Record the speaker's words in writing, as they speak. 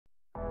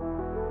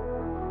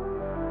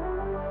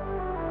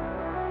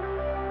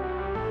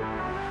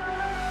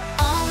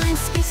mind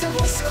speaks a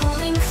voice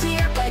calling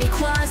clear, but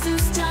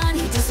Iguazu's done,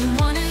 he doesn't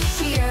wanna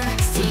hear.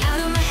 Stay out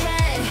of my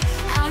head,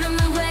 out of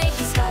my way.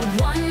 He's got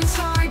one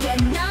target,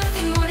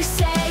 nothing more to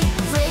say.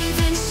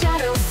 Raven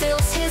shadow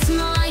fills his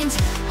mind.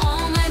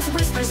 All man's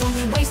whispers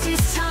only waste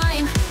his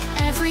time.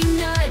 Every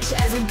nudge,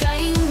 every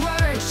guiding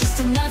word, just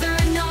another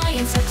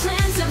annoyance. Our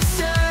plan's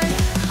absurd.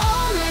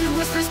 All man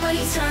whispers, but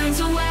he turns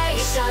away.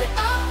 Shut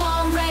up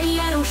already,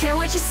 I don't care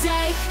what you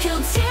say.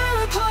 He'll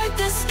tear apart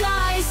the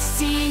skies to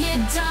see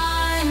it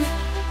done.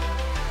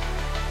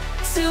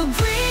 So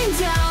bring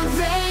down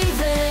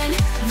Raven,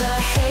 the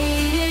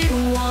hated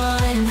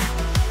one.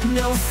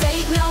 No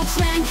fate, no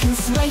plan can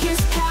sway his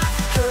path.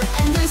 Her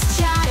endless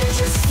chatter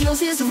just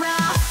fuels his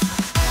wrath.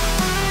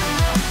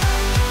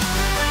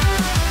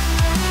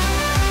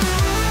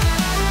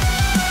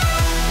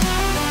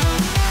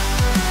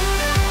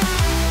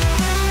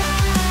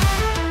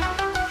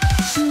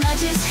 She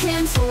nudges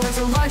him towards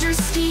a larger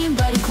scheme,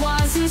 but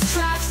Iguazu's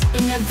trapped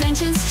in a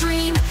vengeance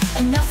dream.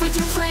 Enough with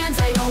your plans,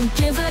 I don't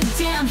give a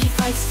damn. He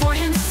fights for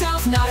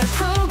himself, not a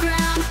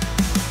program.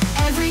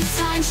 Every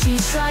time she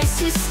tries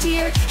to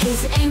steer,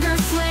 his anger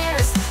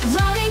flares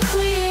loud and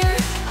clear.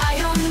 I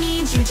don't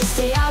need you, just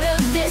stay out of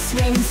this.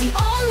 Raven's the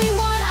only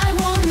one I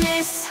won't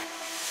miss.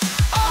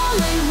 All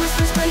in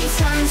whispers, but he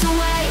turns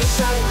away.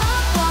 Shut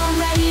up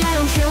already, I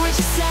don't care what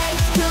you say.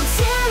 He'll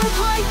tear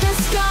apart the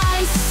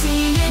skies to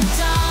see it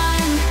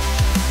done.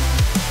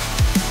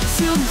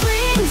 To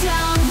bring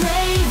down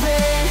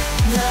Raven,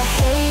 the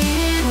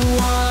hated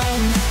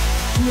one.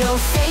 No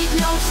fate,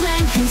 no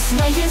plan can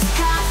sway his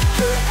path.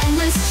 Her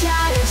endless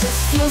chatter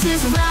just fuels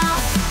his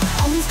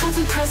wrath. Always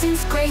constant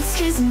presence grates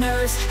his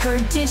nerves. Her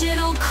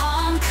digital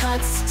calm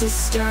cuts,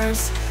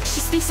 disturbs. She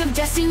speaks of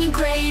destiny,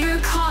 greater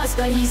cause,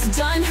 but he's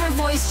done, her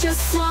voice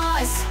just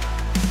flaws.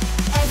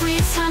 Every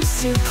attempt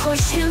to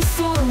push him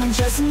forward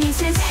just meets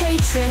his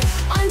hatred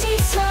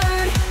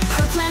undeterred.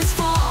 Her plans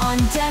fall on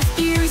deaf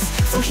ears,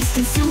 so he's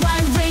consumed by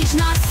rage,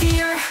 not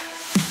fear.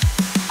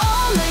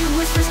 All in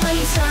whispers, but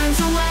he turns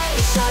away.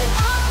 Shut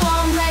up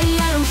already,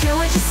 I don't care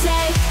what you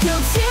say.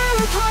 He'll tear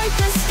apart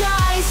the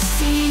skies to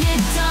see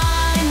it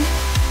done.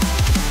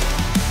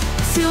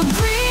 To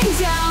bring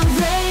down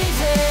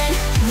Raven,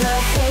 the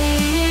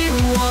hated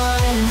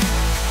one.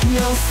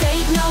 No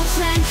fate, no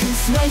plan can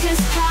sway his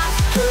path.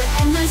 Her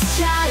endless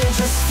chatter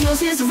just fuels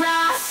his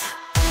wrath.